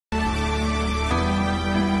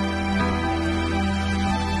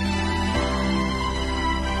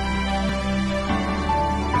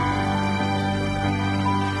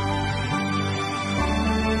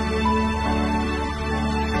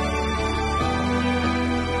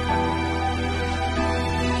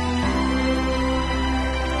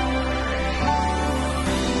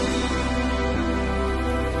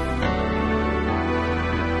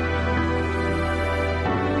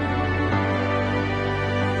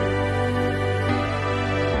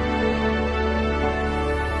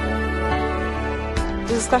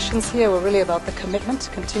discussions here were really about the commitment,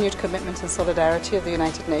 continued commitment and solidarity of the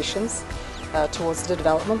United Nations towards the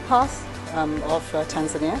development path of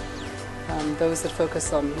Tanzania. Those that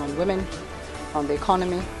focus on women, on the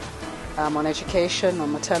economy, on education,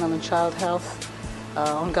 on maternal and child health,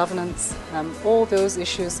 on governance, all those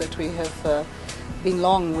issues that we have been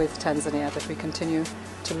long with Tanzania, but we continue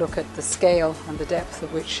to look at the scale and the depth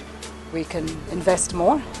at which we can invest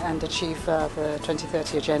more and achieve the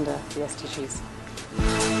 2030 agenda, the SDGs.